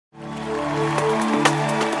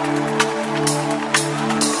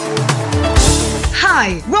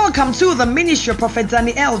Hi, welcome to the ministry of Prophet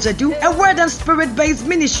Daniel Jedu, a word and spirit-based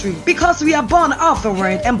ministry, because we are born of the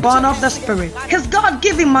word and born of the spirit. His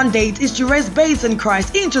God-given mandate is to raise babes in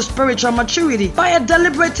Christ into spiritual maturity by a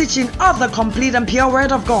deliberate teaching of the complete and pure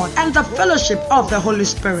word of God and the fellowship of the Holy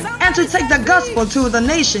Spirit, and to take the gospel to the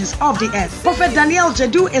nations of the earth. Prophet Daniel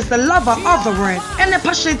Jedu is the lover of the word and a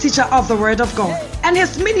passionate teacher of the word of God, and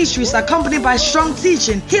his ministry is accompanied by strong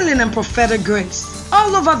teaching, healing, and prophetic grace.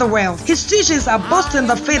 All over the world, his teachings are boosting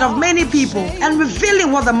the faith of many people and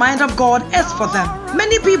revealing what the mind of God is for them.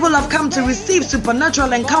 Many people have come to receive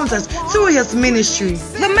supernatural encounters through his ministry.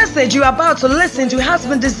 The message you are about to listen to has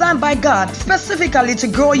been designed by God specifically to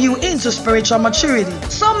grow you into spiritual maturity.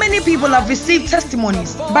 So many people have received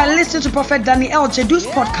testimonies by listening to Prophet Daniel Jedu's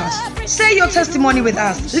podcast. Share your testimony with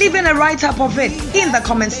us, leaving a write-up of it in the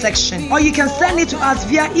comment section, or you can send it to us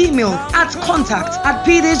via email at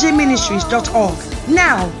contact@pdgministries.org.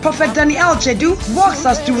 Now, Prophet Daniel Jedu walks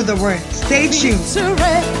us through the word. Stay tuned.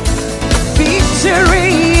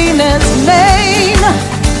 Victory in his name.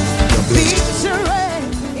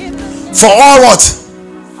 For all what?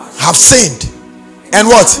 Have sinned. And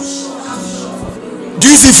what? Do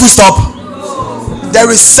you see full stop?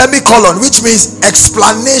 There is semicolon, which means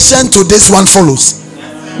explanation to this one follows.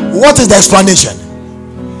 What is the explanation?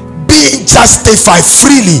 Being justified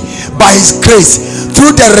freely by his grace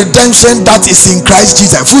through the redemption that is in Christ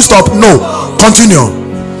Jesus. Full stop. No. Continue.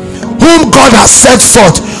 Whom God has set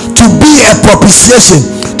forth to be a propitiation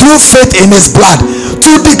through faith in his blood,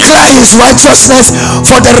 to declare his righteousness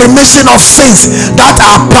for the remission of sins that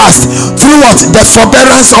are past through what? The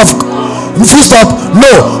forbearance of full stop.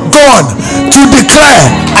 No. Go on. To declare,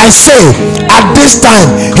 I say, at this time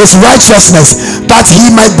his righteousness, that he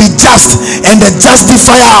might be just and the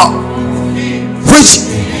justifier, which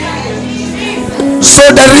so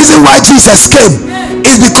the reason why Jesus came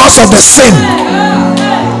is because of the sin.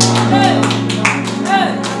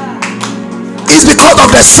 It's because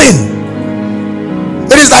of the sin.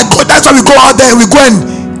 It is like that's why we go out there and we go and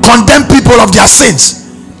condemn people of their sins.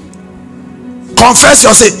 Confess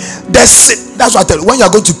your sin. The sin. That's what I tell you. When you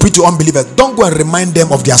are going to preach to unbelievers, don't go and remind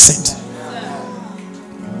them of their sins,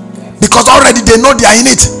 because already they know they are in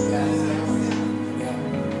it.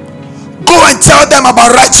 Go and tell them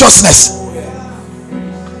about righteousness.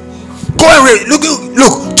 Go and look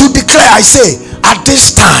to declare, I say, at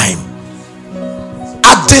this time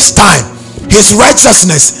his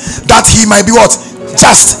righteousness, that he might be what?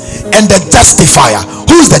 Just and the justifier.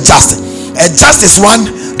 Who is the just? A just is one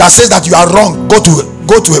that says that you are wrong, go to a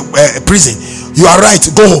prison. You are right,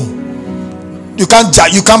 go home. You can't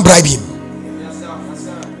bribe him.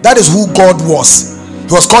 That is who God was.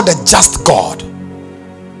 He was called the just God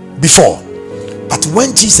before. But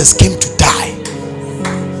when Jesus came to die,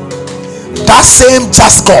 that same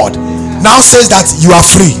just God now says that you are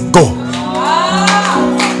free, go.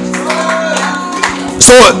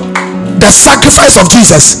 So the sacrifice of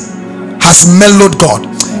Jesus has mellowed God.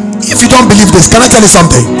 If you don't believe this, can I tell you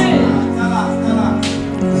something?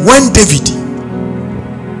 When David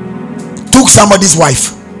took somebody's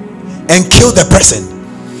wife and killed the person,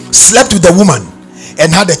 slept with the woman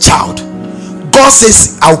and had a child, God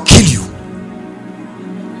says, I'll kill you.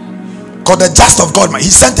 Because the just of God,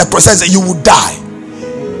 he sent a process that you would die.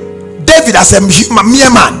 David, as a mere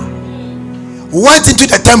man, went into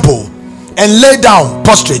the temple and lay down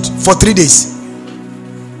prostrate for 3 days,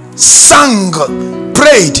 sang,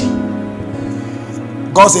 prayed.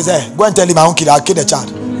 God says, hey, go and tell him I won't kill you, I'll kill the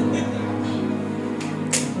child.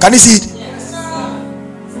 Can you see it? Yes.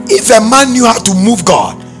 If a man knew how to move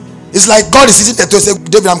God, it's like God is sitting there to say,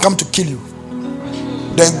 David, I'm come to kill you.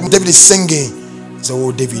 Then David is singing. So,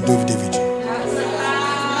 oh, David, oh.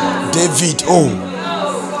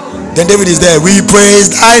 Then David is there. We praise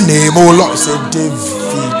thy name, oh Lord. Say, David.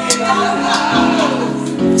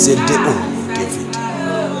 Say, David.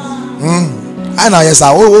 I know, yes,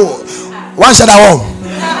 oh. One shot at home.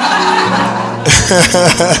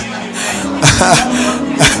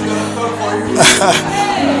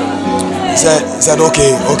 said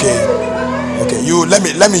okay. You let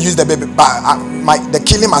me use the baby, but the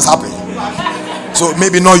killing must happen. So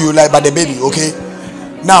maybe not you like, but the baby, okay.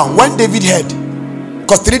 Now when David heard,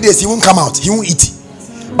 because 3 days he won't come out, he won't eat.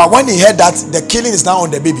 But when he heard that the killing is now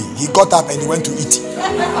on the baby, he got up and he went to eat.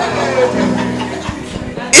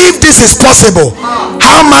 If this is possible,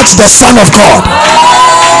 how much the Son of God?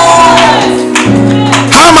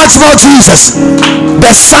 How much more Jesus,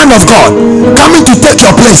 the Son of God, coming to take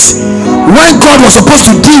your place? When God was supposed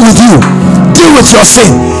to deal with you, deal with your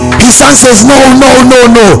sin, his son says, no.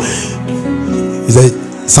 He said,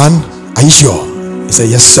 son, are you sure? He said,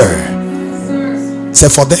 yes, sir. He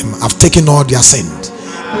said, for them, I've taken all their sins.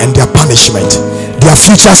 and their punishment, their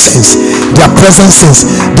future sins, their present sins,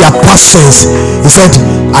 their past sins. He said,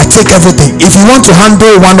 I take everything. If you want to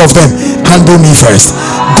handle one of them, handle me first.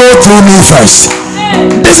 Go through me first.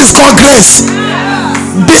 This is called grace.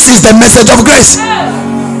 This is the message of grace.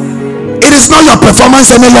 It is not your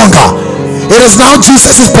performance any longer. It is now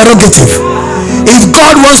Jesus' prerogative. If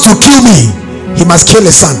God wants to kill me, he must kill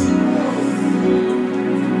his son.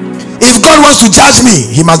 If God wants to judge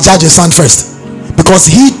me, he must judge his son first, because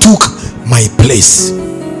he took my place.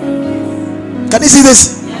 Can you see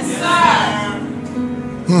this? Yes,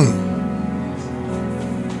 sir.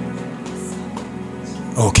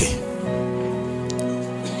 Okay.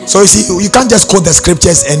 So you see, you can't just quote the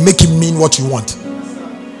scriptures and make it mean what you want.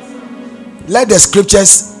 Let the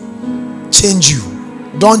scriptures change you.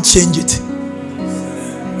 Don't change it.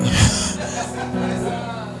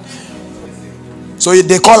 So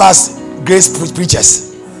they call us grace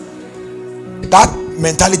preachers. That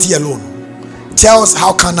mentality alone tells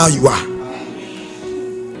how carnal you are,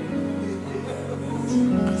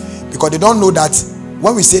 because they don't know that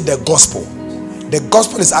when we say the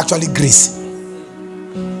gospel is actually grace.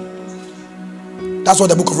 That's what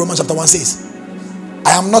the book of Romans chapter 1 says.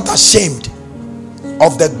 I am not ashamed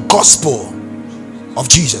of the gospel of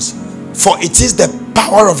Jesus, for it is the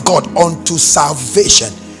power of God unto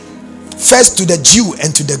salvation, first to the Jew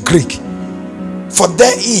and to the Greek. For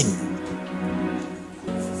therein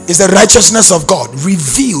is the righteousness of God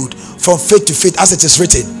revealed from faith to faith, as it is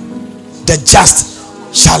written, the just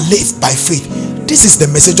shall live by faith. This is the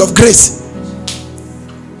message of grace.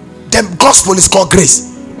 The gospel is called grace.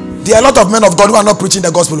 There are a lot of men of God who are not preaching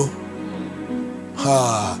the gospel.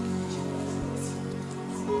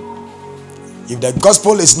 If the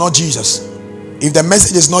gospel is not Jesus, if the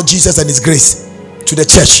message is not Jesus and his grace to the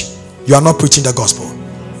church, you are not preaching the gospel.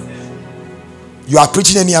 You are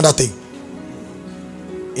preaching any other thing.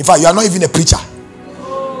 In fact, you are not even a preacher,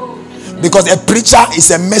 because a preacher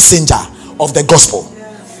is a messenger of the gospel.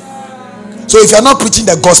 So if you are not preaching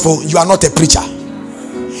the gospel, you are not a preacher.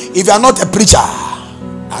 If you are not a preacher,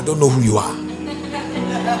 I don't know who you are.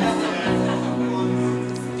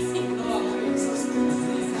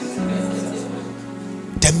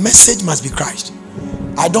 The message must be Christ.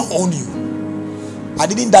 I don't own you. I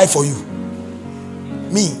didn't die for you.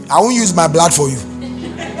 Me, I won't use my blood for you.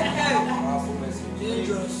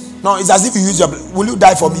 No, it's as if you use your blood. Will you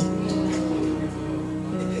die for me?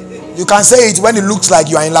 You can say it when it looks like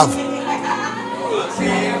you are in love.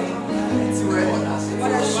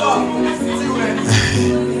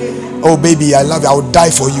 Oh baby, I love you. I will die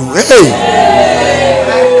for you. Hey.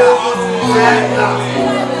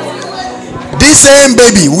 This same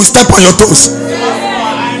baby will step on your toes.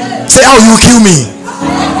 Say, how you kill me?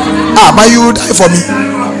 But you will die for me.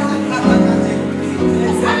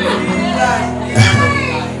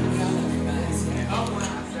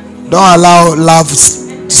 Don't allow love to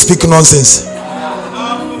speak nonsense.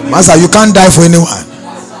 Master, you can't die for anyone.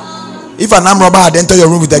 If an armed robber had entered your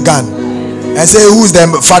room with a gun and say, who's the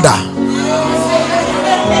father?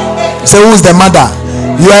 Say, who's the mother?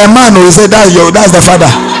 You are a man who say that's the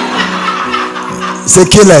father. Say,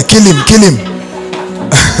 kill her, kill him.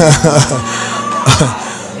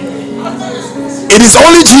 It is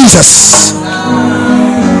only Jesus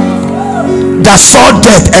that saw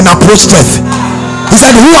death and approached death. He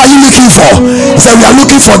said, who are you looking for? He said, we are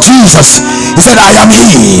looking for Jesus. He said, I am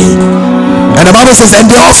he. And the Bible says, and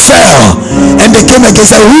they all fell and they came again.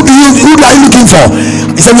 Said, who are you looking for?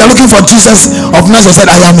 He said, we are looking for Jesus of Nazareth. Said,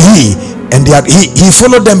 I am he. And he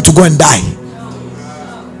followed them to go and die.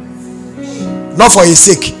 Not for his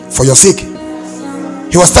sake, for your sake.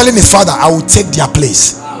 He was telling his father, I will take their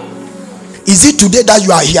place. Is it today that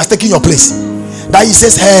he has taken your place? That he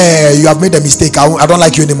says, hey, you have made a mistake, I don't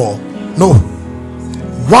like you anymore? No.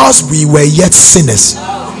 Whilst we were yet sinners,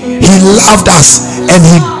 he loved us and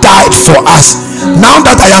he died for us. Now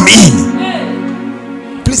that I am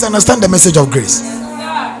in, please understand the message of grace.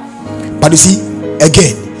 But you see,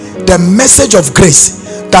 again, the message of grace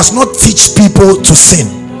does not teach people to sin.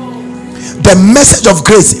 The message of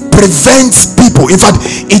grace prevents people. In fact,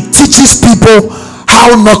 it teaches people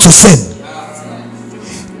how not to sin.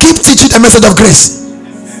 Keep teaching the message of grace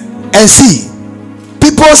and see,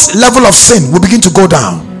 people's level of sin will begin to go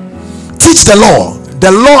down. Teach the law. The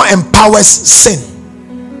law empowers sin.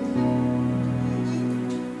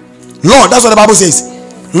 Law, that's what the Bible says.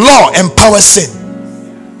 Law empowers sin.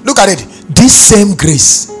 Look at it. This same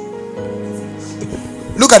grace.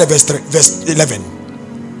 Look at the verse 11.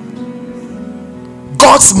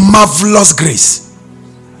 God's marvelous grace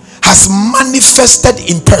has manifested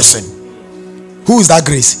in person. Who is that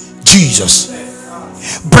grace? Jesus.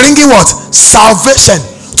 Bringing what? Salvation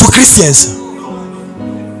to Christians.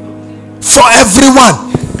 For everyone,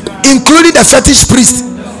 including the fetish priest,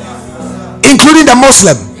 including the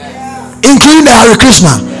Muslim, including the Hare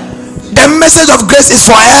Krishna. The message of grace is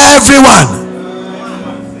for everyone.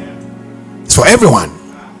 It's for everyone.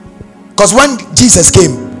 Because when Jesus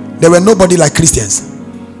came, there were nobody like Christians.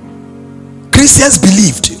 Christians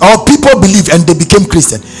believed, or people believed, and they became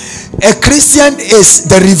Christian. A Christian is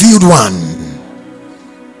the revealed one.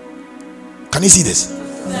 Can you see this?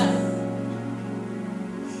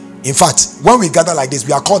 In fact, when we gather like this,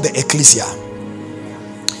 we are called the ecclesia.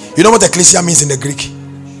 You know what ecclesia means in the Greek?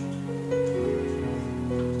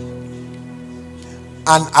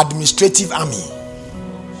 An administrative army.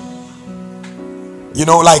 You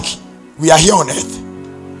know, like we are here on earth.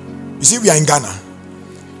 You see, we are in Ghana.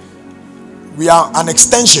 We are an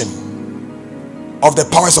extension of the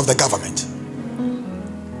powers of the government.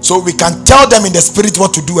 So we can tell them in the spirit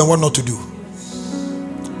what to do and what not to do.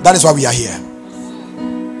 That is why we are here.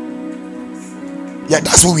 Yeah,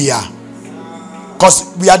 that's who we are.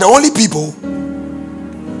 Because we are the only people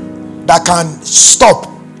that can stop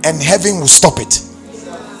and heaven will stop it.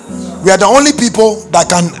 We are the only people that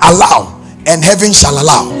can allow and heaven shall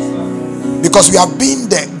allow. Because we have been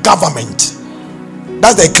the government.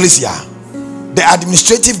 That's the ecclesia. The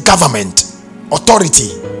administrative government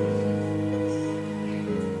authority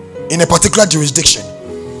in a particular jurisdiction.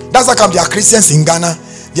 That's how come there are Christians in Ghana,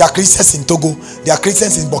 there are Christians in Togo, there are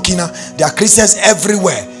Christians in Burkina, there are Christians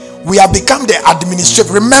everywhere. We have become the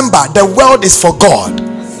administrative. Remember, the world is for God.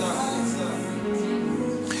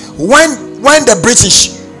 When the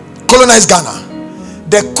British colonized Ghana,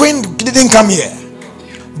 the Queen didn't come here,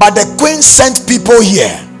 but the Queen sent people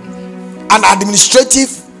here, an administrative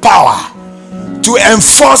power to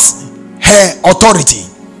enforce her authority.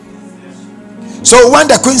 So when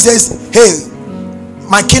the Queen says, hey,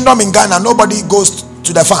 my kingdom in Ghana, nobody goes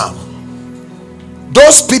to the farm,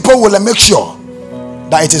 those people will make sure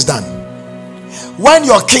that it is done. When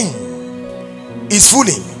your king is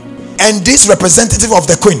fooling and this representative of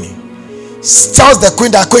the Queen tells the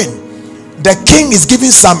Queen that, Queen, the king is giving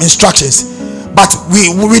some instructions, but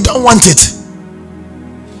we don't want it,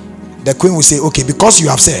 the Queen will say, okay, because you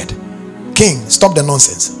have said, King, stop the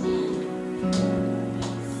nonsense.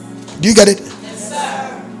 Do you get it? Yes,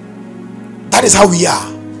 sir. That is how we are.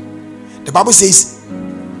 The Bible says,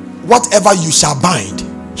 whatever you shall bind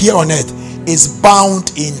here on earth is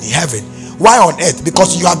bound in heaven. Why on earth?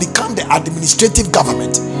 Because you have become the administrative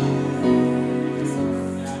government.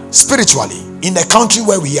 Spiritually, in the country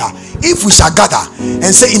where we are, if we shall gather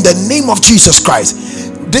and say, in the name of Jesus Christ,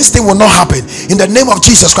 this thing will not happen. In the name of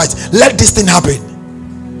Jesus Christ, let this thing happen.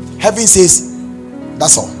 Heaven says,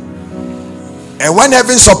 that's all. And when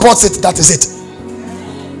heaven supports it, that is it.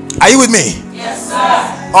 Are you with me? Yes,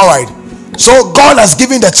 sir. All right. So God has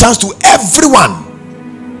given the chance to everyone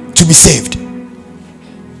to be saved.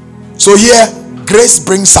 So here, grace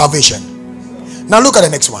brings salvation. Now look at the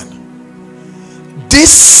next one.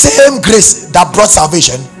 This same grace that brought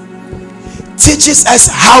salvation teaches us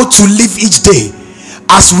how to live each day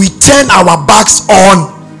as we turn our backs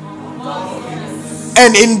on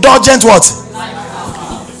an indulgent what?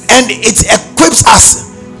 And it equips us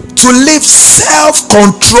to live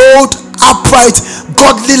self-controlled, upright,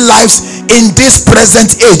 godly lives in this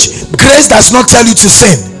present age. Grace does not tell you to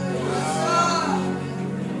sin.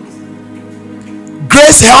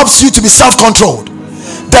 Grace helps you to be self-controlled.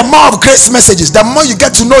 The more of grace messages, the more you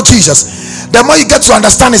get to know Jesus, the more you get to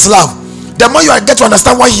understand his love, the more you get to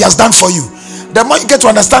understand what he has done for you, the more you get to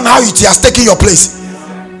understand how he has taken your place,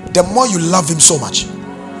 the more you love him so much,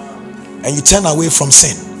 and you turn away from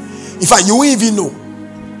sin. In fact, you won't even know.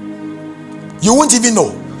 You won't even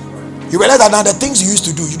know. You realize that now the things you used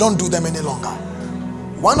to do, you don't do them any longer.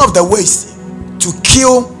 One of the ways to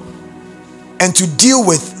kill and to deal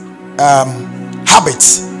with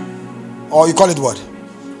habits, or you call it what?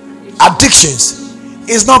 Addictions,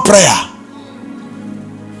 is not prayer.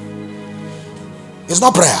 It's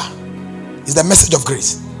not prayer. It's the message of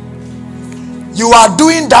grace. You are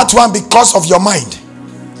doing that one because of your mind.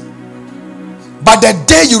 But the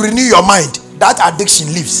day you renew your mind, that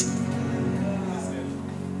addiction leaves.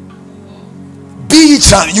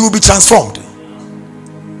 You will be transformed.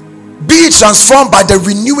 Be transformed by the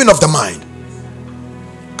renewing of the mind.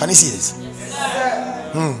 Can you see this?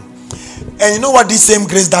 And you know what this same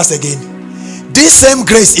grace does again? This same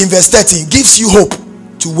grace in verse 13 gives you hope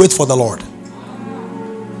to wait for the Lord.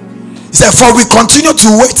 He said, for we continue to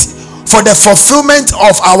wait for the fulfillment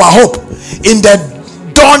of our hope in the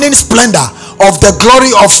dawning splendor of the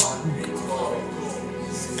glory of.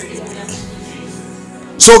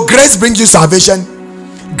 So grace brings you salvation.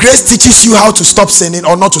 Grace teaches you how to stop sinning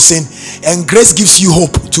or not to sin, and grace gives you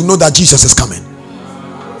hope to know that Jesus is coming.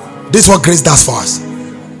 This is what grace does for us.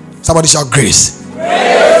 Somebody shout grace.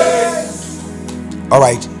 All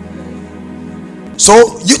right.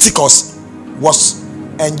 So Eutychus was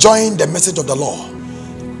enjoying the message of the law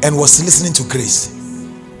and was listening to grace.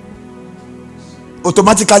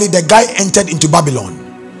 Automatically the guy entered into Babylon.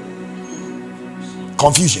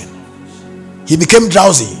 Confusion. He became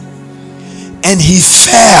drowsy and he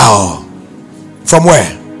fell from where?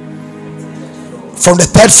 From the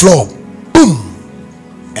third floor. Boom.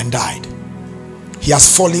 And died. He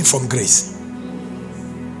has fallen from grace.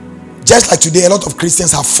 Just like today, a lot of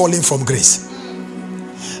Christians have fallen from grace.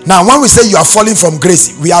 Now, when we say you are falling from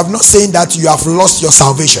grace, we are not saying that you have lost your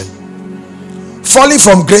salvation. Falling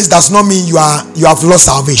from grace does not mean you have lost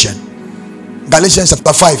salvation. Galatians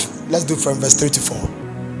chapter 5. Let's do from verse 3 to 4.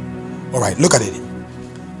 All right, look at it.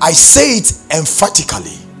 I say it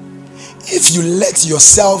emphatically. If you let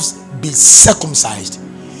yourselves be circumcised,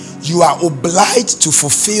 you are obliged to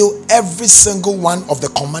fulfill every single one of the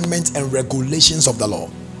commandments and regulations of the law.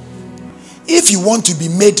 If you want to be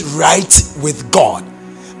made right with God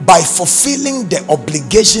by fulfilling the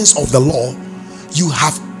obligations of the law, you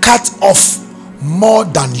have cut off more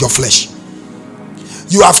than your flesh.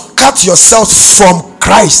 You have cut yourself from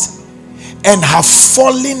Christ and have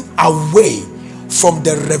fallen away from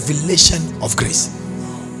the revelation of grace.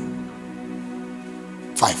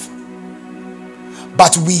 5.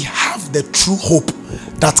 But we have the true hope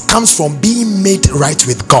that comes from being made right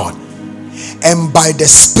with God, and by the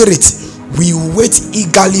Spirit we wait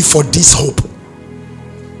eagerly for this hope.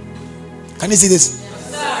 Can you see this?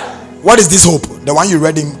 Yes, what is this hope? The one you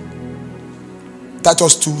read in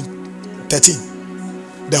Titus 2:13.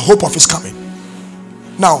 The hope of his coming.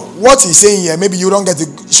 Now, what he's saying here, maybe you don't get to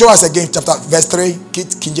show us again, chapter verse 3,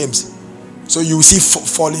 King James. So you will see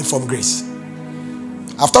falling from grace.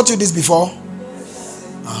 I've taught you this before.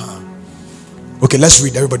 Okay, let's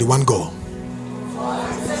read everybody one go.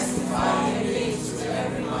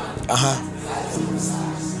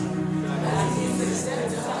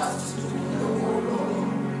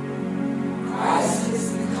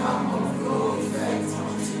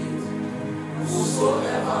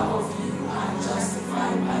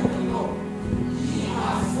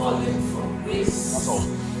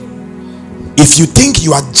 If you think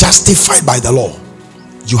you are justified by the law,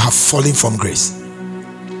 you have fallen from grace.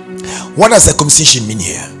 What does circumcision mean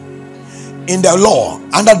here? In the law,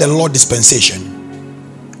 under the law dispensation,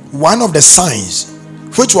 one of the signs,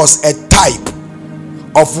 which was a type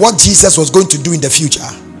of what Jesus was going to do in the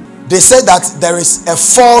future, they said that there is a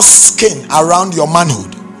false skin around your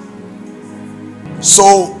manhood.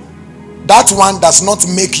 So that one does not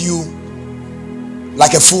make you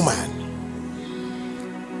like a full man.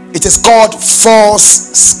 It is called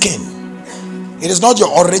false skin. It is not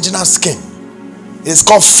your original skin. It is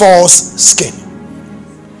called false skin.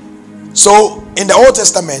 So in the Old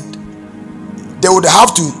Testament, they would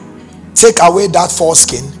have to take away that false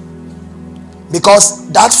skin,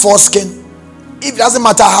 because that false skin, it doesn't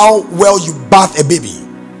matter how well you bath a baby,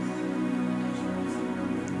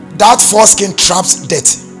 that false skin traps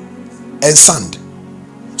dirt and sand.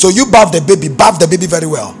 So you bath the baby very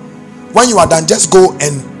well. When you are done, just go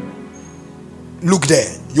and look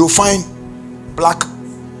there. You'll find black,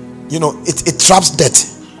 it traps dirt,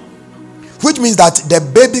 which means that the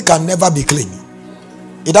baby can never be clean.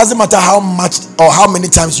 It doesn't matter how much or how many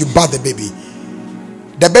times you bath the baby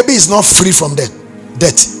is not free from dirt.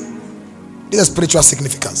 This is spiritual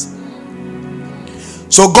significance.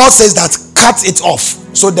 So God says that cut it off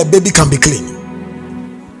so the baby can be clean.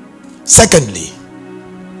 Secondly,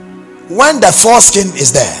 when the foreskin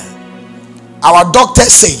is there, our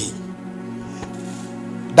doctors say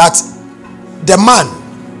that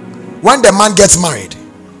when the man gets married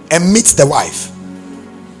and meets the wife,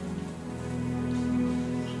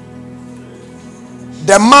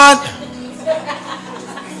 the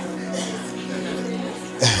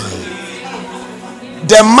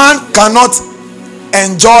man cannot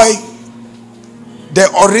enjoy the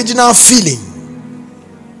original feeling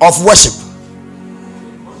of worship.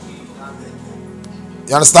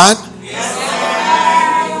 You understand? Yes.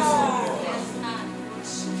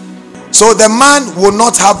 So the man will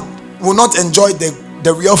not enjoy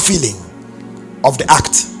the real feeling of the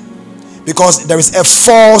act, because there is a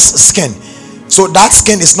false skin. So that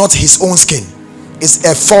skin is not his own skin. It's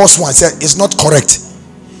a false one. It's not correct.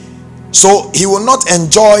 So he will not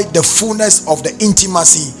enjoy the fullness of the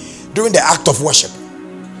intimacy during the act of worship.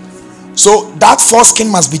 So that false skin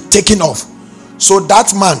must be taken off, so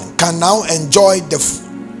that man can now enjoy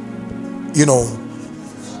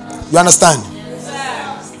you understand?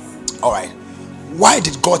 All right. Why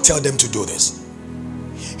did God tell them to do this?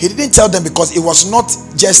 He didn't tell them because it was not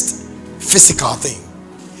just physical thing.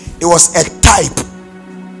 It was a type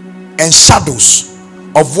and shadows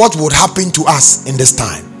of what would happen to us in this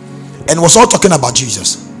time. And was all talking about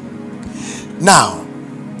Jesus. Now,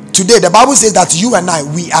 today the Bible says that you and I,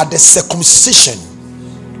 we are the circumcision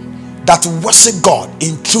that worship God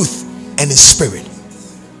in truth and in spirit.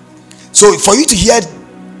 So for you to hear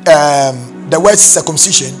the word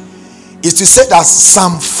circumcision is to say that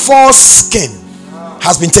some false skin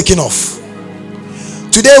has been taken off.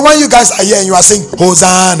 Today when you guys are here and you are saying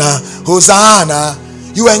Hosanna, Hosanna,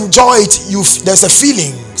 you enjoy it. There's a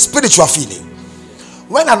feeling, spiritual feeling.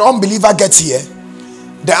 When an unbeliever gets here,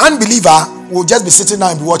 the unbeliever will just be sitting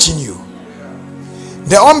down and be watching you.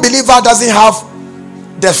 The unbeliever doesn't have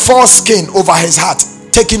the false skin over his heart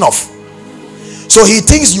taken off, so he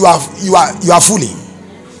thinks you are fooling.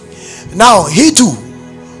 Now he too,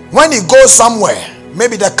 when he goes somewhere,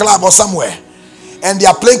 maybe the club or somewhere, and they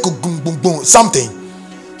are playing boom boom boom something,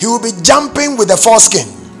 he will be jumping with the false skin.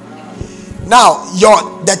 Now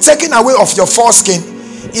the taking away of your false skin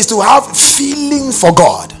is to have feeling for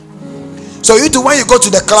God. So you too, when you go to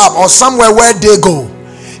the club or somewhere where they go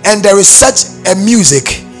and there is such a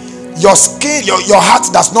music, your skin, your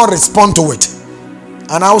heart does not respond to it.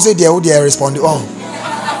 And I will say, they respond. Oh.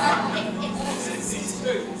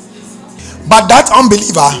 But that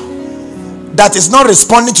unbeliever that is not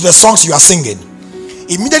responding to the songs you are singing,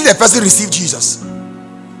 immediately the person received Jesus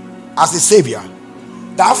as a savior.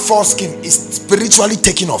 That false skin is spiritually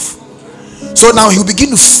taken off. So now he will begin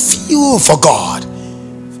to feel for God.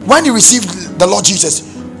 When he received the Lord Jesus,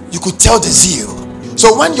 you could tell the zeal.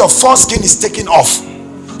 So when your false skin is taken off,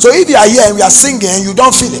 so if you are here and we are singing and you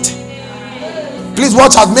don't feel it, please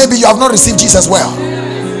watch out. Maybe you have not received Jesus well.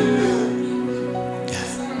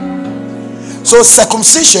 So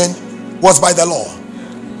circumcision was by the law.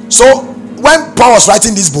 So when Paul was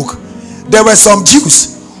writing this book, there were some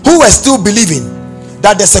Jews who were still believing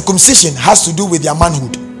that the circumcision has to do with their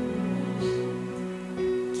manhood.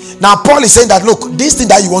 Now Paul is saying that, look, this thing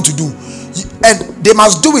that you want to do, and they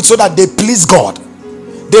must do it so that they please God.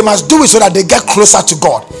 They must do it so that they get closer to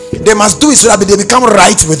God. They must do it so that they become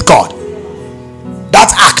right with God.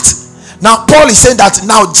 That act. Now Paul is saying that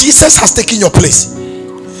now Jesus has taken your place.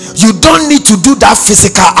 You don't need to do that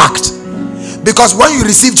physical act, because when you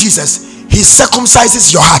receive Jesus, he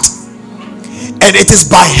circumcises your heart, and it is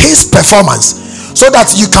by his performance so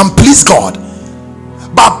that you can please God.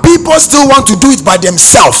 But people still want to do it by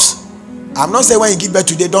themselves. I'm not saying when you give birth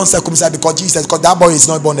today, don't circumcise because that boy is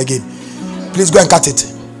not born again. Please go and cut it.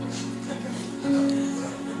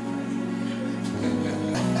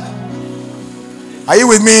 Are you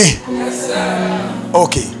with me? Yes, sir.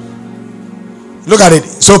 Okay. Look at it.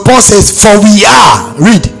 So Paul says, for we are,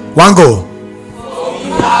 read, one go. For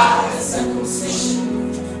we are the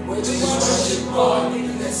circumcision, which worship God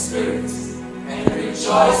in the spirit, and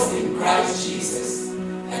rejoice in Christ Jesus,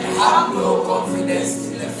 and have no confidence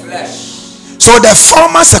in the flesh. So the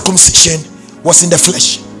former circumcision was in the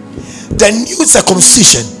flesh. The new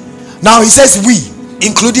circumcision, now he says we,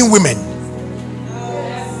 including women.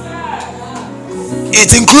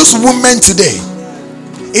 It includes women today.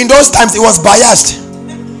 In those times it was biased.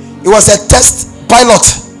 It was a test pilot.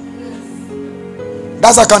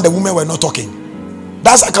 That's how come the women were not talking.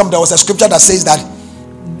 That's how come there was a scripture that says that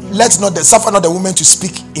suffer not the women to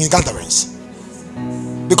speak in gatherings.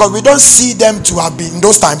 Because we don't see them to have been, in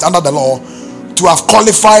those times under the law, to have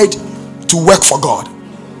qualified to work for God.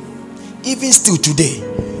 Even still today,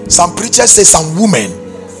 some preachers say some women,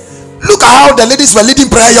 look at how the ladies were leading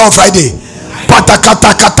prayer here on Friday. And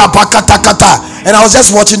I was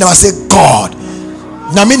just watching them. I said, God,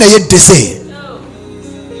 Namina yet they say.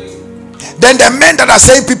 Then the men that are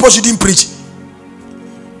saying people shouldn't preach,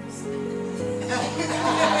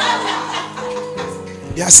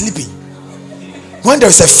 they are sleeping. When there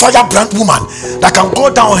is a firebrand woman that can go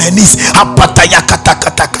down on her knees,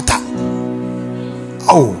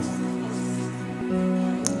 oh,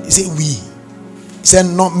 he said we. He said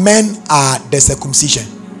no, men are the circumcision.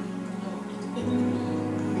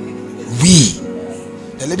 We.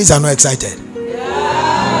 The ladies are not excited.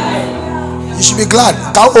 You should be glad.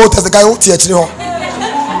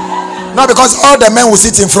 Not because all the men will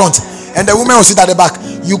sit in front and the women will sit at the back.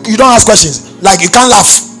 You don't ask questions. Like you can't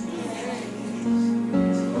laugh.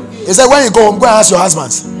 He said when you go home, go and ask your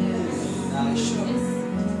husbands.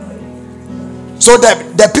 So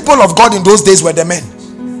the people of God in those days were the men.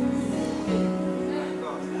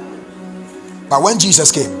 But when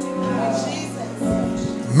Jesus came,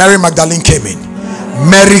 Mary Magdalene came in,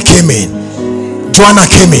 Mary came in, Joanna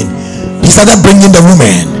came in. He started bringing the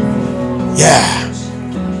women. Yeah.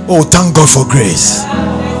 Oh, thank God for grace.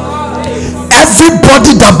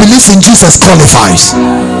 Everybody that believes in Jesus qualifies.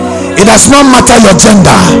 It does not matter your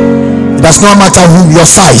gender. It does not matter your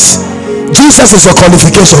size. Jesus is your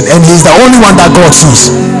qualification, and He's the only one that God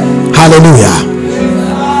chooses. Hallelujah.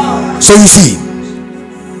 So you see,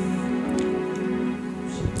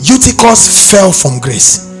 Eutychus fell from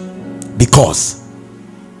grace because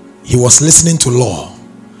he was listening to law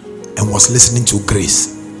and was listening to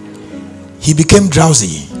grace. He became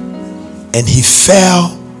drowsy and he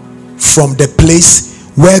fell from the place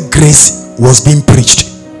where grace was being preached.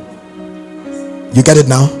 You get it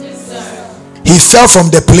now? Yes, sir. He fell from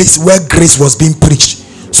the place where grace was being preached.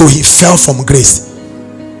 So he fell from grace.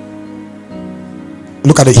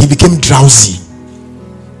 Look at it. He became drowsy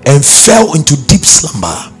and fell into deep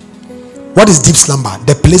slumber. What is deep slumber?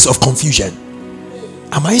 The place of confusion.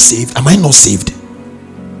 Am I saved? Am I not saved?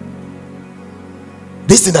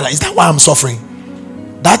 This thing is that why I'm suffering?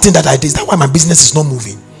 That thing that I did, is that why my business is not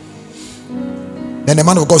moving? Then the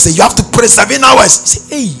man of God say, you have to pray 7 hours.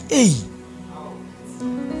 Say, hey.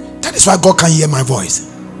 That is why God can't hear my voice.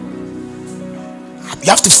 You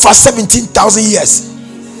have to fast 17,000 years.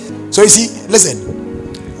 So you see, listen.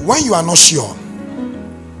 When you are not sure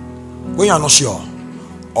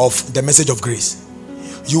of the message of grace,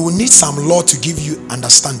 you will need some law to give you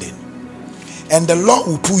understanding, and the law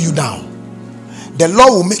will pull you down. The law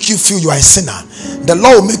will make you feel you are a sinner. The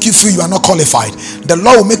law will make you feel you are not qualified. The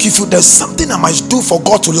law will make you feel there's something I must do for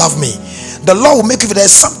God to love me. The law will make you feel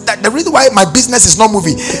there's something. The reason why my business is not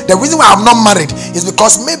moving, the reason why I'm not married is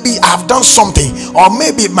because maybe I have done something, or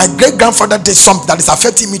maybe my great grandfather did something that is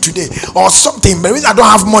affecting me today, or something. The reason I don't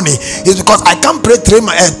have money is because I can't pray 2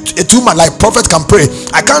 months like prophet can pray.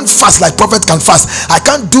 I can't fast like prophet can fast. I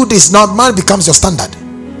can't do this. Now man becomes your standard.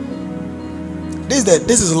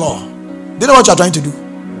 This is law. Do you know what you are trying to do?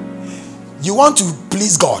 You want to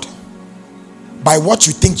please God by what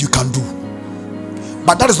you think you can do.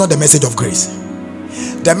 But that is not the message of grace.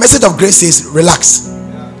 The message of grace is relax.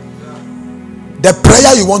 The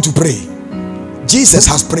prayer you want to pray, Jesus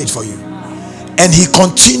has prayed for you, and He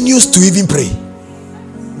continues to even pray.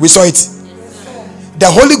 We saw it. The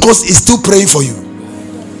Holy Ghost is still praying for you.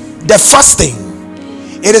 The fasting,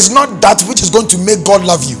 it is not that which is going to make God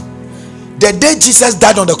love you. The day Jesus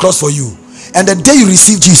died on the cross for you, and the day you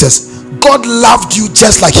received Jesus, God loved you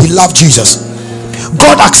just like He loved Jesus.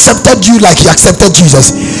 God accepted you like He accepted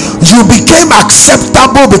Jesus. You became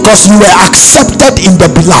acceptable because you were accepted in the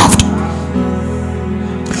beloved.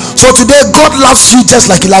 So today God loves you just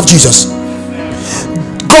like He loved Jesus.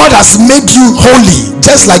 God has made you holy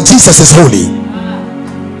just like Jesus is holy.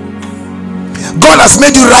 God has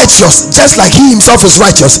made you righteous just like He Himself is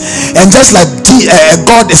righteous, and just like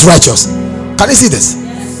God is righteous. Can you see this?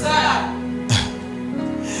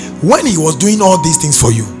 When He was doing all these things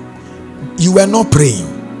for you, you were not praying,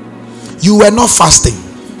 you were not fasting,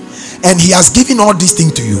 and He has given all these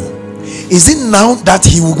things to you. Is it now that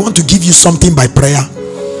He will want to give you something by prayer?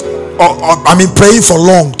 Or praying for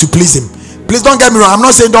long to please Him? Please don't get me wrong. I'm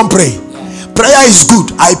not saying don't pray. Prayer is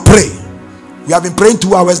good. I pray. We have been praying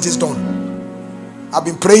 2 hours this dawn. I've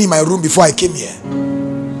been praying in my room before I came here,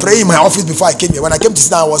 praying in my office before I came here. When I came to sit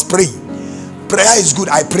down, I was praying. Prayer is good.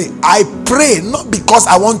 I pray. I pray not because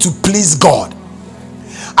I want to please God.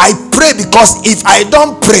 I pray because if I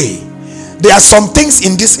don't pray, there are some things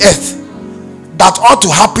in this earth that ought to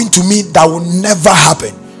happen to me that will never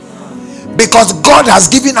happen, because God has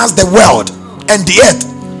given us the world and the earth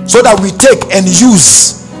so that we take and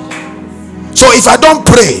use. So if I don't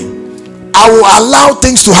pray, I will allow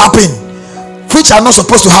things to happen which are not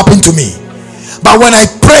supposed to happen to me. But when I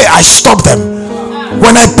pray, I stop them.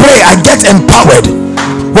 When I pray, I get empowered.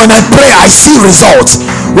 When I pray, I see results.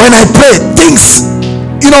 When I pray, things,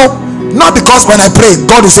 not because when I pray,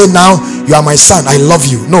 God will say, now you are my son, I love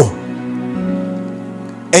you. No.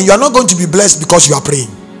 And you are not going to be blessed because you are praying.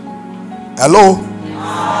 Hello?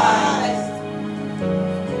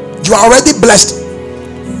 You are already blessed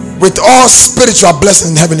with all spiritual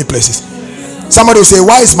blessings in heavenly places. Somebody will say,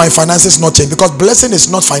 why is my finances not changed? Because blessing is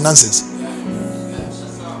not finances.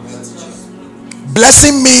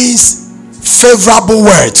 Blessing means favorable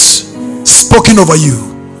words spoken over you,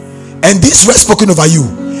 and this word spoken over you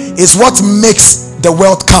is what makes the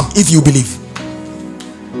wealth come. If you believe,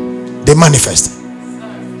 they manifest.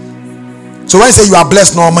 So when I say you are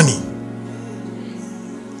blessed, no money,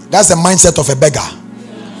 that's the mindset of a beggar.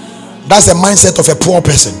 That's the mindset of a poor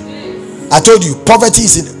person. I told you, poverty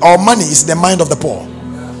or money is the mind of the poor.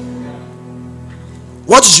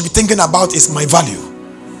 What you should be thinking about is my value.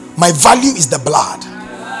 My value is the blood.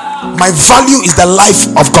 My value is the life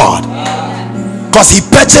of God. Because he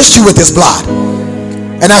purchased you with his blood.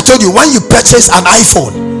 And I told you, when you purchase an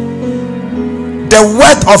iPhone, the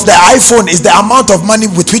worth of the iPhone is the amount of money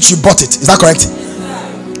with which you bought it. Is that correct?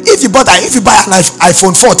 If you buy an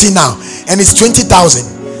iPhone 14 now and it's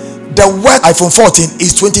 20,000, the worth iPhone 14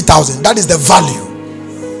 is 20,000. That is the value.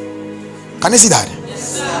 Can you see that?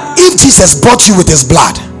 If Jesus bought you with his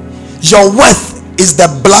blood, your worth is the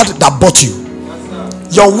blood that bought you.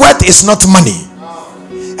 Your worth is not money.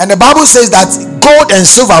 And the Bible says that gold and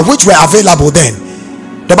silver which were available then,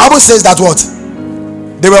 the Bible says that what?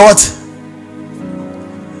 They were what?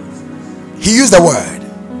 He used the word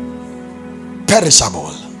perishable.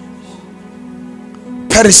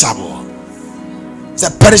 Perishable. It's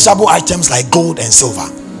a perishable items like gold and silver.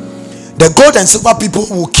 The gold and silver people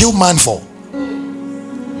will kill man for.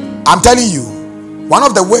 I'm telling you, one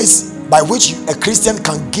of the ways by which a Christian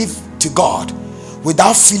can give to God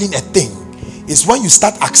without feeling a thing is when you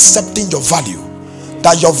start accepting your value.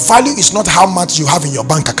 That your value is not how much you have in your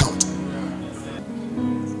bank account.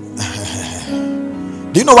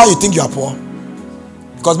 Do you know why you think you are poor?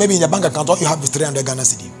 Because maybe in your bank account all you have is 300 Ghana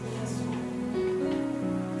cedi.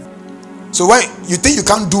 So when you think you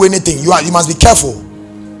can't do anything, you must be careful.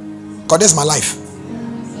 Because this is my life.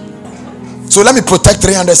 So let me protect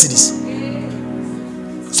 300 cedis.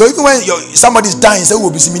 So even when somebody is dying, say, "Will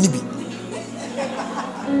be siminibi."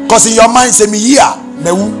 Because in your mind, say, "Me here,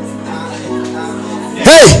 mewu."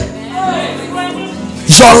 Hey,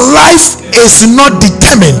 your life is not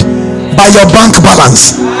determined by your bank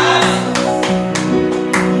balance.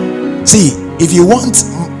 See, if you want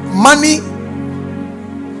money,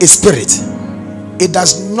 is spirit. It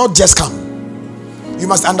does not just come. You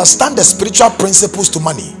must understand the spiritual principles to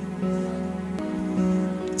money.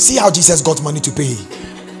 See how Jesus got money to pay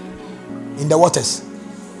in the waters.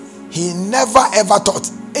 He never ever thought,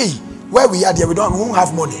 "Hey, where we are there, we won't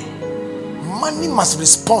have money." Money must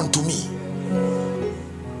respond to me.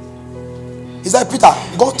 He said, "Peter,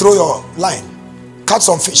 go throw your line, catch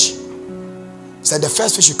some fish." He said, "The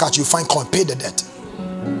first fish you catch, you find coin, pay the debt."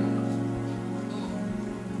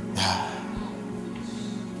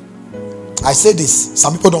 I say this,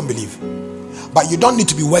 some people don't believe, but you don't need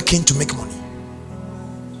to be working to make money.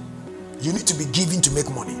 You need to be giving to make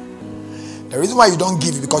money. The reason why you don't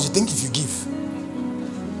give is because you think if you give,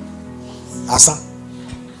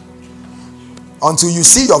 until you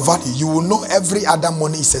see your value, you will know every other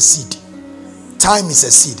money is a seed. Time is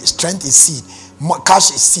a seed. Strength is seed.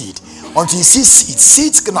 Cash is seed. Until you see seeds,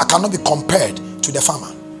 seeds cannot be compared to the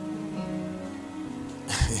farmer.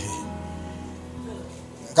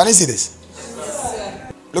 Can you see this?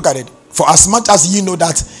 Look at it. For as much as ye know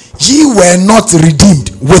that ye were not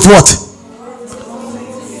redeemed with what?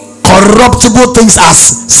 Corruptible things as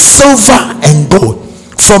silver and gold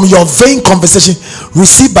from your vain conversation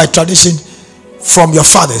received by tradition from your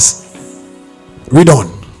fathers. Read on.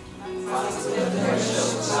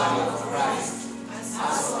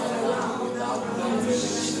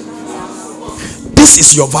 This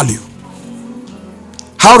is your value.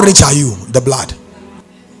 How rich are you? The blood.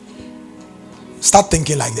 Start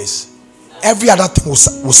thinking like this. Every other thing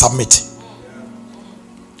will submit.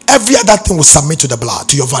 Every other thing will submit to the blood,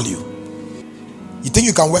 to your value. You think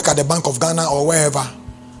you can work at the Bank of Ghana or wherever?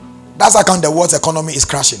 That's how come the world's economy is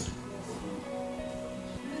crashing.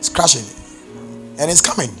 It's crashing. And it's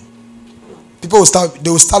coming. They will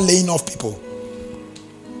start laying off people.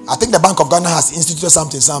 I think the Bank of Ghana has instituted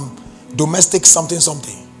some domestic something.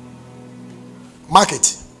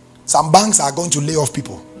 Market. Some banks are going to lay off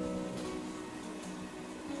people.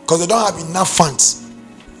 Because they don't have enough funds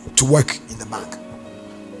to work in the bank.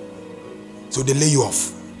 So they lay you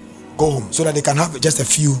off. Go home so that they can have just a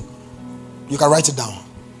few. You can write it down.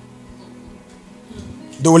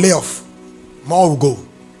 They will lay off. More will go.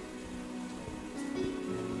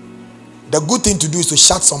 The good thing to do is to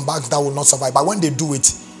shut some banks that will not survive. But when they do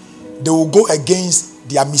it, they will go against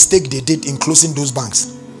their mistake they did in closing those banks.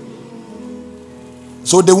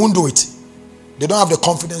 So they won't do it. They don't have the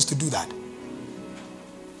confidence to do that.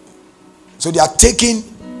 So they are taking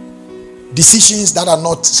decisions that are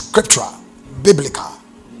not scriptural, biblical.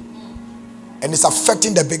 And it's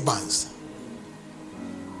affecting the big banks.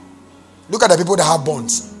 Look at the people that have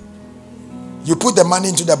bonds. You put the money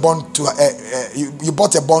into the bond to you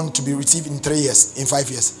bought a bond to be received in 3 years, in 5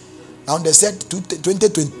 years. Now they said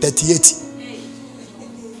 2038.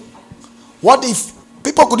 What if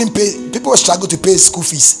people couldn't pay? People struggle to pay school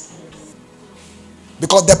fees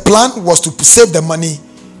because the plan was to save the money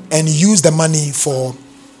and use the money for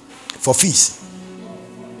fees.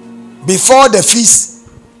 Before the fees,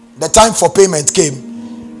 the time for payment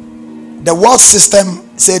came, the world system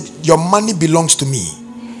said your money belongs to me.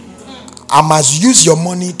 I must use your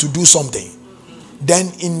money to do something.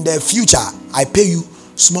 Then in the future, I pay you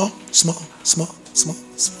small.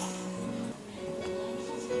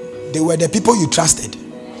 They were the people you trusted.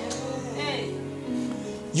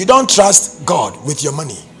 You don't trust God with your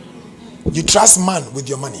money. You trust man with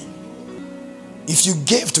your money. If you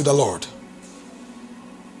gave to the Lord,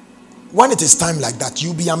 when it is time like that,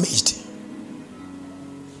 you'll be amazed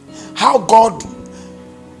how God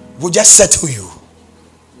will just settle you.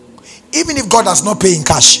 Even if God does not pay in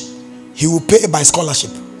cash, he will pay by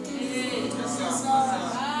scholarship.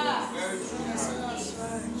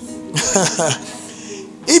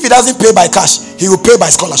 If he doesn't pay by cash, he will pay by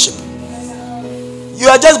scholarship. You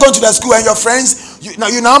are just going to the school and your friends,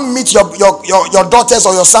 you now meet your daughters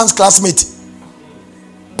or your son's classmate.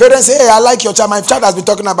 Parents say, hey, I like your child. My child has been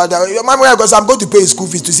talking about that. Because I'm going to pay his school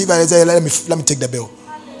fees to see if I say, let me take the bill.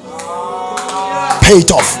 Pay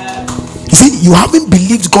it off. You see, you haven't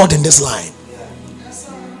believed God in this line.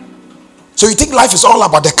 So you think life is all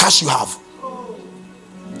about the cash you have.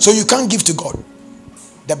 So you can't give to God.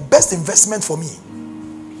 The best investment for me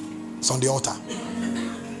is on the altar.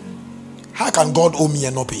 How can God owe me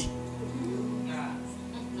and not pay?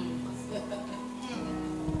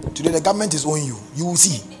 Today the government is owing you. You will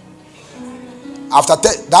see. After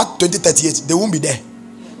that 2038, they won't be there.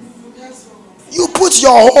 You put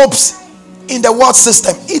your hopes in the world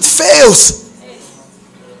system. It fails.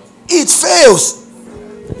 It fails.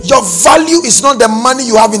 Your value is not the money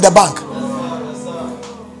you have in the bank.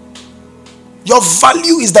 Your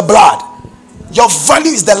value is the blood. Your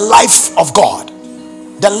value is the life of God.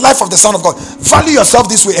 The life of the Son of God. Value yourself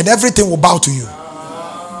this way and everything will bow to you.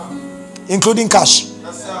 Including cash.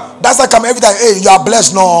 That's not come every time. Hey, you are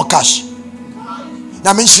blessed. No cash.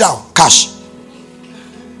 That means cash.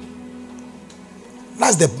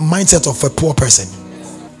 That's the mindset of a poor person.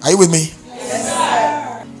 Are you with me? Yes,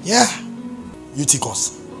 sir. Yeah.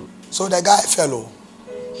 Eutychus. So the guy fell.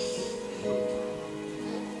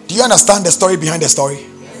 Do you understand the story behind the story?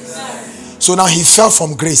 Yes, sir. So now he fell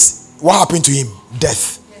from grace. What happened to him?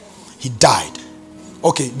 Death. He died.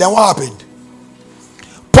 Okay, then what happened?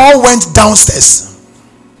 Paul went downstairs.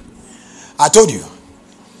 I told you.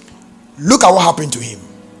 Look at what happened to him.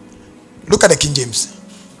 Look at the King James.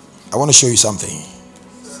 I want to show you something.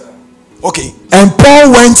 Okay. And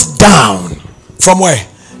Paul went down from where?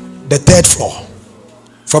 The third floor.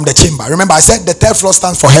 From the chamber. Remember I said the third floor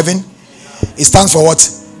stands for heaven. It stands for what?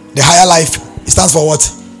 The higher life. It stands for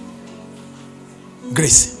what?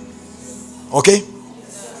 Grace. Okay.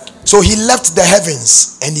 So he left the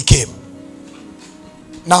heavens and he came.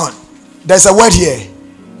 Now there's a word here.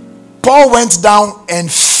 Paul went down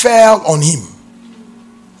and fell on him.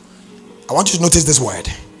 I want you to notice this word.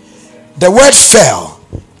 The word fell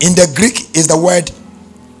in the Greek is the word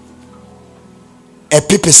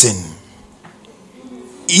epipesen.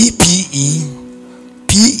 E-P-E-P-E-S-E-N.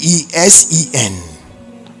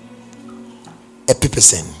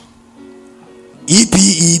 Epipesen.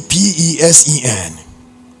 E-P-E-P-E-S-E-N.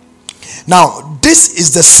 Now, this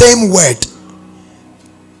is the same word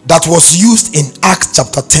that was used in Acts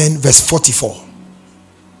chapter 10 verse 44.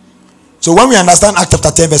 So when we understand Acts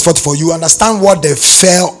chapter 10 verse 44, you understand what the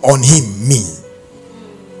fell on him mean.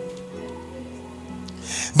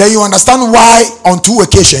 Then you understand why on 2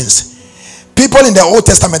 occasions people in the Old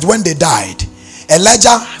Testament, when they died,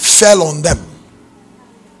 Elijah fell on them.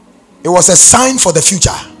 It was a sign for the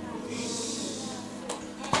future.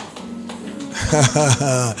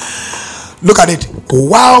 Look at it.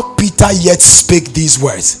 While Peter yet spake these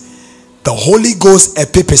words, the Holy Ghost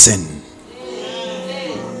epipesen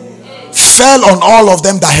fell on all of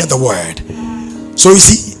them that heard the word. So you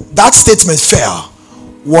see, that statement fell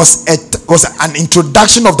was an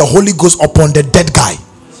introduction of the Holy Ghost upon the dead guy.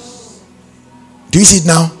 Do you see it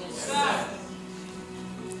now?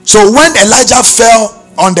 So when Elijah fell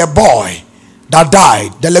on the boy that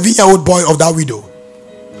died, the 11-year-old boy of that widow,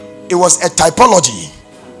 it was a typology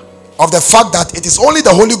of the fact that it is only the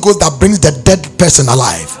Holy Ghost that brings the dead person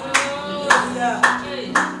alive.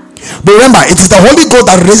 But remember, it is the Holy Ghost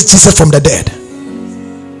that raised Jesus from the dead.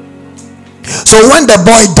 So when the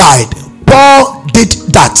boy died, Paul did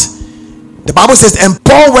that. The Bible says, and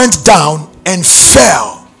Paul went down and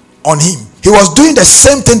fell on him. He was doing the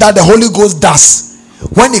same thing that the Holy Ghost does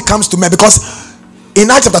when it comes to men. Because in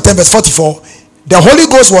Acts chapter 10 verse 44, the Holy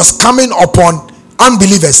Ghost was coming upon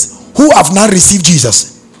unbelievers who have not received Jesus.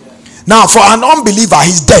 Now for an unbeliever,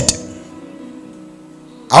 he's dead.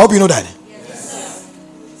 I hope you know that. Yes.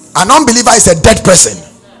 An unbeliever is a dead person.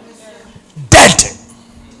 Dead.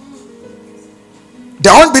 The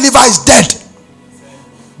unbeliever is dead.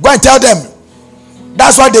 Go and tell them.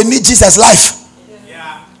 That's why they need Jesus' life.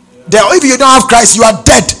 If you don't have Christ, you are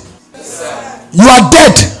dead. You are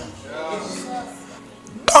dead.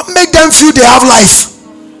 Don't make them feel they have life.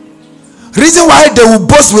 Reason why they will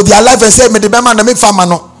boast with their life and say, "Me the man make farmer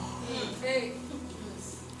no."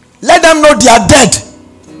 Let them know they are dead.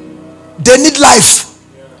 They need life,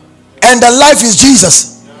 and the life is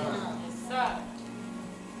Jesus.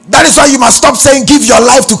 That is why you must stop saying, "Give your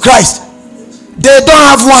life to Christ." They don't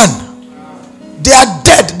have one. They are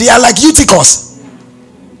dead. They are like Eutychus.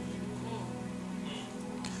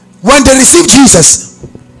 When they receive Jesus,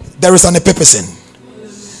 there is an epiphany.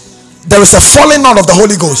 There is a falling out of the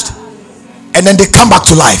Holy Ghost, and then they come back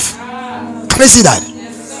to life. Can you see that?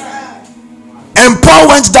 And Paul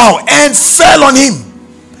went down and fell on him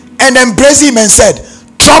and embraced him and said,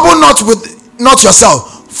 "Trouble not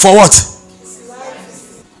yourself, for what?"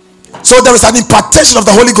 So there is an impartation of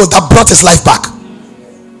the Holy Ghost that brought his life back.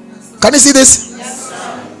 Can you see this? Yes,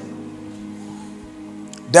 sir.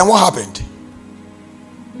 Then what happened?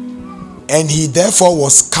 And he therefore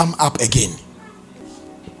was come up again.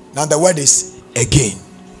 Now the word is again.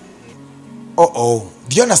 Do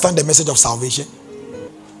you understand the message of salvation?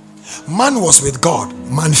 Man was with God,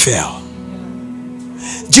 man fell.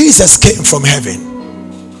 Jesus came from heaven,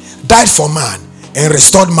 died for man, and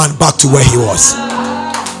restored man back to where he was.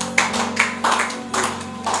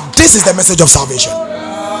 This is the message of salvation.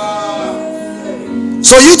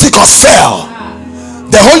 So Eutychus fell.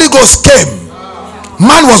 The Holy Ghost came.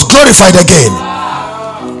 Man was glorified again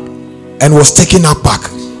and was taken up back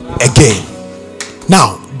again.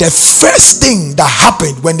 Now, the first thing that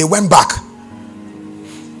happened when they went back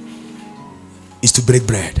is to break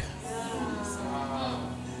bread.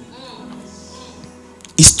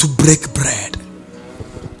 Is to break bread.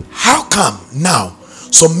 How come now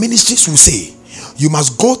some ministries will say you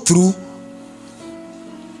must go through?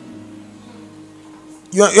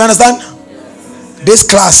 You understand? This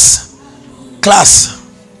class,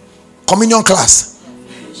 communion class.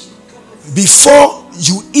 Before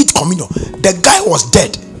you eat communion, the guy was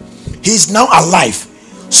dead. He is now alive.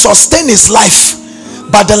 Sustain his life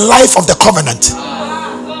by the life of the covenant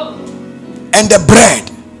and the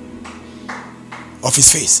bread of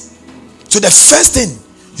his face. So the first thing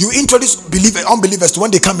you introduce unbelievers to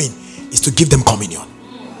when they come in is to give them communion.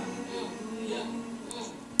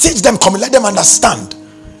 Teach them communion. Let them understand.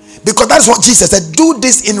 Because that's what Jesus said. Do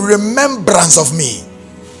this in remembrance of me.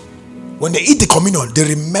 When they eat the communion, they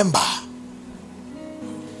remember.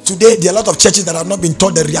 Today, there are a lot of churches that have not been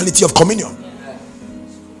taught the reality of communion.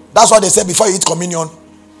 That's why they said before you eat communion,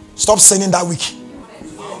 stop sinning that week.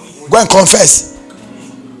 Go and confess.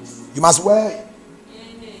 You must wear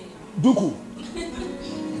duku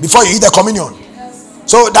before you eat the communion.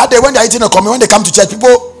 So that day when they are eating the communion, when they come to church,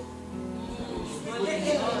 people.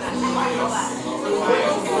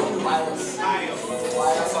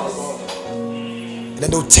 Then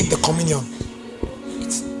they'll take the communion.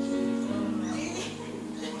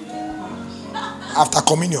 After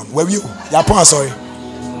communion, where were you? Japan, sorry.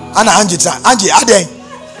 Anna Angie, Ade.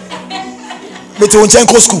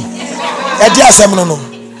 Meteonchenko school.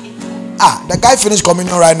 The guy finished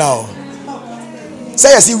communion right now.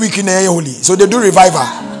 Say I see week in the holy. So they do revival.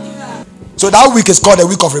 So that week is called a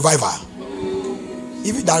week of revival.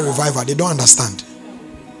 Even that revival, they don't understand.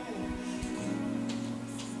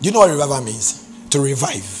 Do you know what revival means? To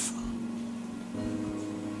revive.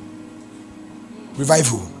 Revive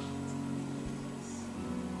who?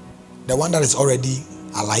 The one that is already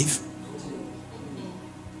alive.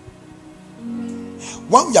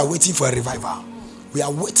 When we are waiting for a revival, we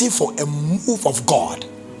are waiting for a move of God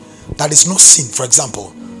that is not seen. For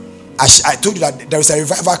example, I told you that there is a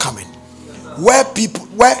revival coming where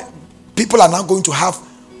people are now going to have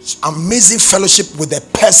amazing fellowship with the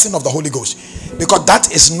person of the Holy Ghost, because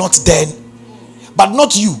that is not there. But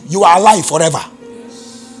not you. You are alive forever.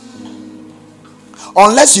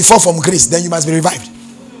 Unless you fall from grace, then you must be revived.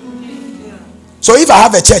 So if I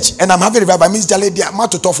have a church and I'm having revival, it means they are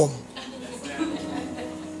not to talk from.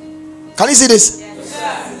 Can you see this?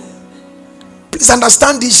 Yes. Please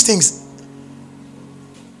understand these things.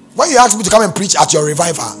 When you ask me to come and preach at your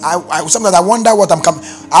revival, sometimes I wonder what I'm coming.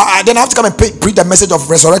 Then I have to come and preach the message of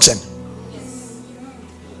resurrection. Yes.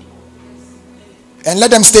 And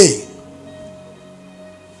let them stay.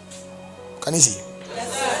 Can you see?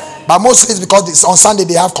 Yes, but mostly it's because on Sunday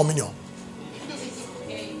they have communion.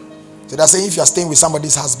 So they're saying if you are staying with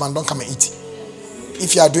somebody's husband, don't come and eat.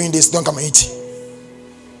 If you are doing this, don't come and eat.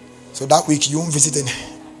 So that week you won't visit any.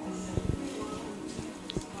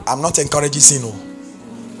 I'm not encouraging sin, no.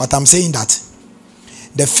 But I'm saying that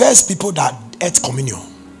the first people that ate communion,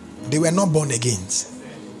 they were not born again.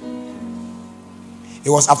 It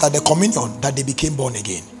was after the communion that they became born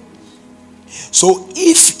again. So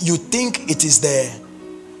if you think it is the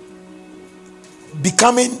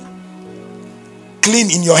becoming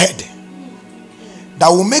clean in your head that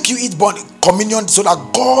will make you eat communion so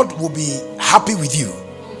that God will be happy with you,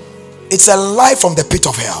 it's a lie from the pit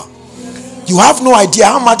of hell. You have no idea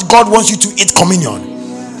how much God wants you to eat communion.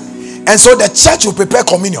 And so the church will prepare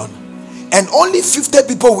communion, and only 50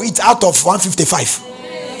 people will eat out of 155.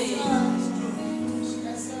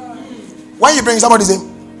 When you bring somebody, say,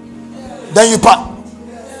 then you pack.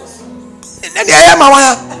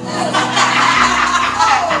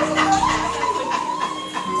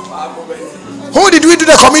 Who did we do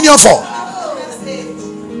the communion for?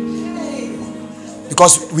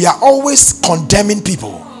 Because we are always condemning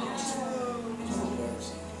people.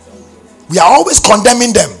 We are always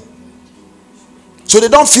condemning them. So they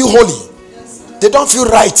don't feel holy. They don't feel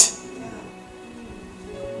right.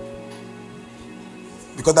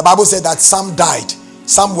 Because the Bible said that some died,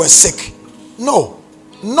 some were sick. No,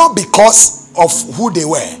 not because of who they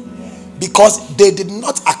were. Because they did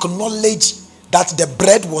not acknowledge that the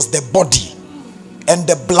bread was the body and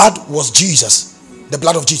the blood was Jesus. The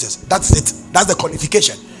blood of Jesus. That's it. That's the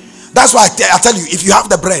qualification. That's why I tell you, if you have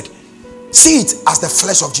the bread, see it as the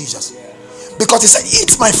flesh of Jesus. Because he said,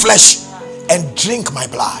 eat my flesh and drink my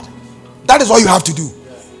blood. That is all you have to do.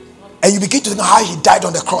 And you begin to know how he died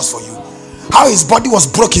on the cross for you, how his body was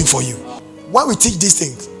broken for you. When we teach these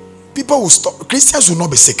things, people will stop. Christians will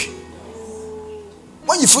not be sick.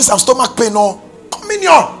 When you feel some stomach pain or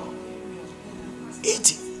communion,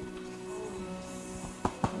 eat it.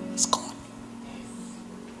 It's gone.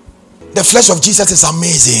 The flesh of Jesus is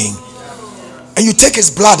amazing. And you take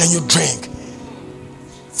his blood and you drink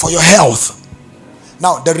for your health.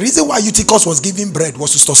 Now, the reason why Eutychus was giving bread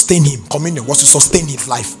was to sustain him. Communion was to sustain his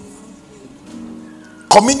life.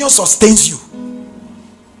 Communion sustains you.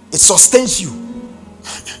 It sustains you.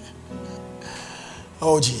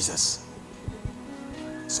 Oh, Jesus.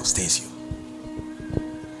 Sustains you.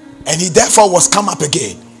 And he therefore was come up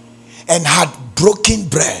again and had broken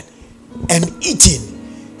bread and eaten.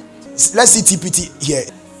 Let's see TPT here.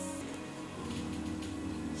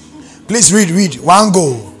 Please read. One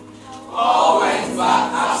go. All went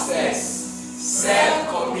back upstairs, served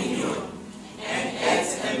communion, and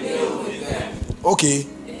ate a meal with them. Okay.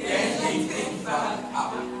 Then he came back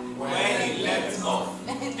up where he left off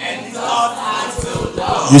and thought until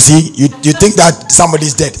dawn. You see, you think that somebody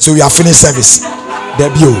is dead, so we are finished service.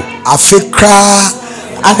 Debut, I feel cry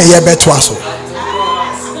and a year better also.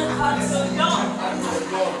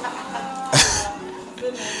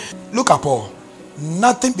 Look at Paul.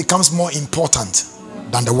 Nothing becomes more important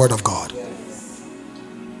than the word of God.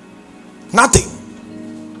 Nothing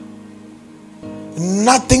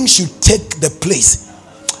should take the place.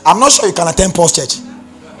 I'm not sure you can attend Paul's church.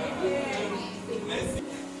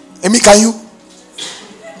 Amy, can you?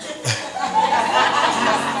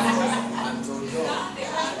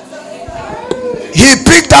 He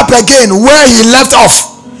picked up again where he left off.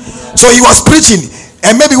 So he was preaching,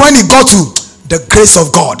 and maybe when he got to the grace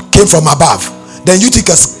of God came from above, then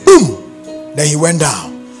Eutychus, boom, then he went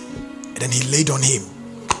down, and then he laid on him,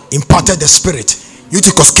 imparted the spirit.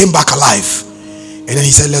 Eutychus came back alive, and then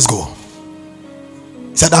he said, let's go.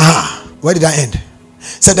 He said, where did I end?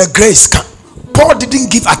 He said, the grace. Paul didn't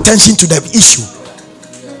give attention to the issue.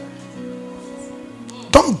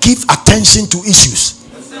 Don't give attention to issues.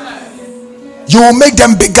 You will make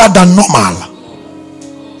them bigger than normal.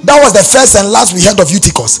 That was the first and last we heard of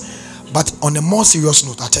Eutychus. But on a more serious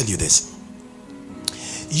note, I'll tell you this.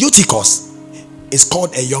 Eutychus is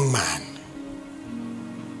called a young man.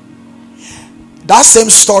 That same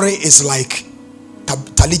story is like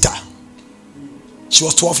Talita. She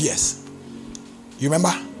was 12 years. You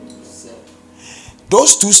remember?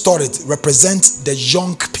 Those two stories represent the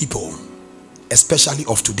young people, especially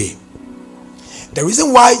of today. The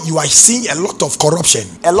reason why you are seeing a lot of corruption,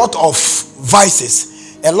 a lot of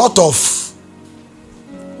vices, a lot of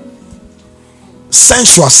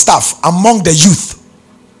sensual stuff among the youth,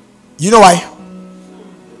 you know why?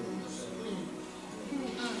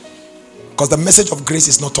 Because the message of grace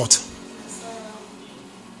is not taught.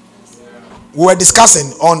 We were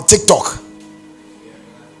discussing on TikTok.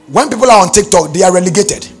 When people are on TikTok, they are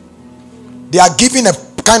relegated. They are given a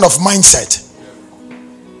kind of mindset.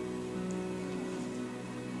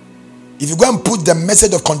 If you go and put the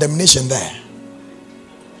message of condemnation there,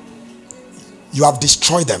 you have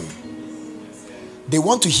destroyed them. They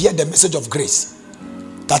want to hear the message of grace.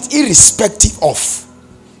 That irrespective of,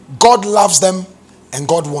 God loves them and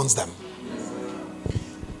God wants them.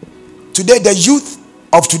 Today, the youth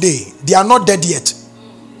of today, they are not dead yet,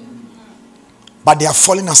 but they are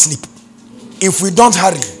falling asleep. If we don't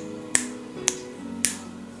hurry,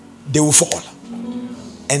 they will fall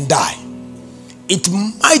and die. It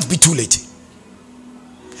might be too late.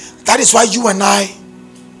 That is why you and I,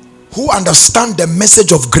 who understand the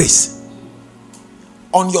message of grace,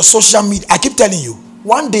 on your social media, I keep telling you,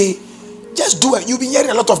 one day, just do it. You've been hearing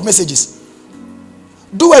a lot of messages.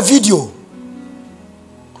 Do a video.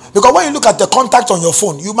 Because when you look at the contact on your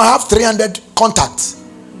phone, you might have 300 contacts.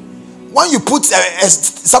 When you put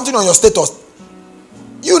something on your status,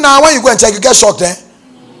 you now, when you go and check, you get shocked.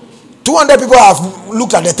 200 people have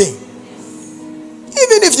looked at the thing.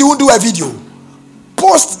 Even if you won't do a video,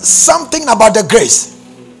 post something about the grace.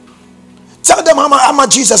 Tell them how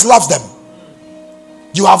much Jesus loves them.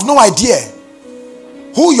 You have no idea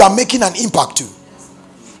who you are making an impact to.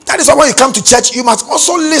 That is why when you come to church, you must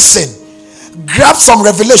also listen. Grab some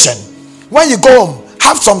revelation. When you go home,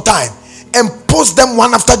 have some time and post them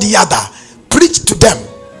one after the other. Preach to them.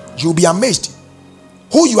 You'll be amazed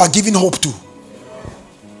who you are giving hope to.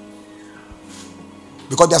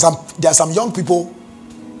 Because there are some young people,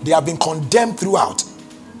 they have been condemned throughout.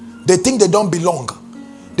 They think they don't belong.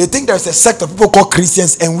 They think there's a sect of people called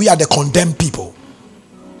Christians and we are the condemned people.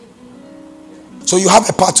 So you have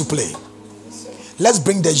a part to play. Let's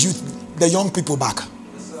bring the youth, the young people back.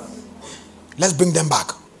 Let's bring them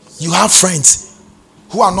back. You have friends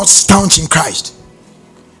who are not staunch in Christ.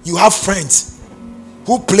 You have friends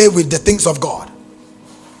who play with the things of God.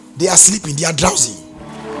 They are sleeping, they are drowsy.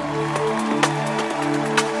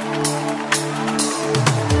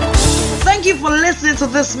 Thank you for listening to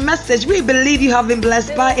this message. We believe you have been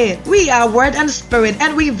blessed by it. We are Word and Spirit,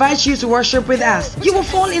 and we invite you to worship with us. You will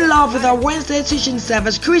fall in love with our Wednesday teaching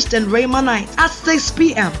service, Christian Rhema Night, at 6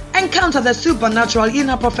 p.m. Encounter the supernatural in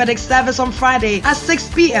our prophetic service on Friday at 6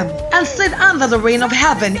 p.m. And sit under the reign of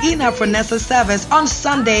heaven in our Phronesa service on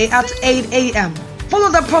Sunday at 8 a.m. Follow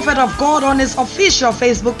the Prophet of God on his official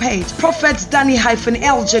Facebook page, Prophet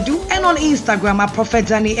Danny-El Jadu, and on Instagram at Prophet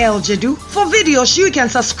Danny-El Jadu. For videos, you can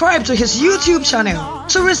subscribe to his YouTube channel.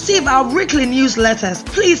 To receive our weekly newsletters,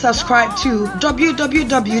 please subscribe to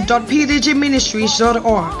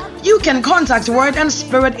www.pdgministries.org. You can contact Word and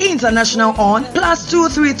Spirit International on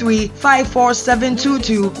 +233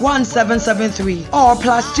 54722 1773 or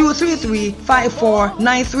 +233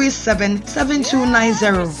 54937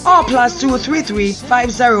 7290 or +233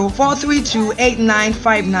 50432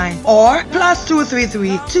 8959 or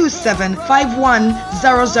 +233 2751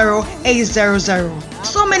 00800.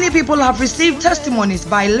 So many people have received testimonies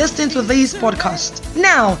by listening to these podcasts.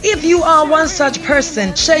 Now, if you are one such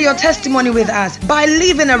person, share your testimony with us by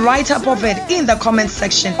leaving a write-up of it in the comment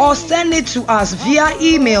section or send it to us via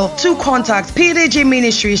email to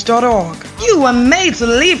contact@pdgministries.org. You were made to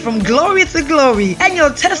live from glory to glory, and your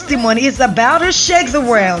testimony is about to shake the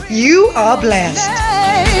world. You are blessed.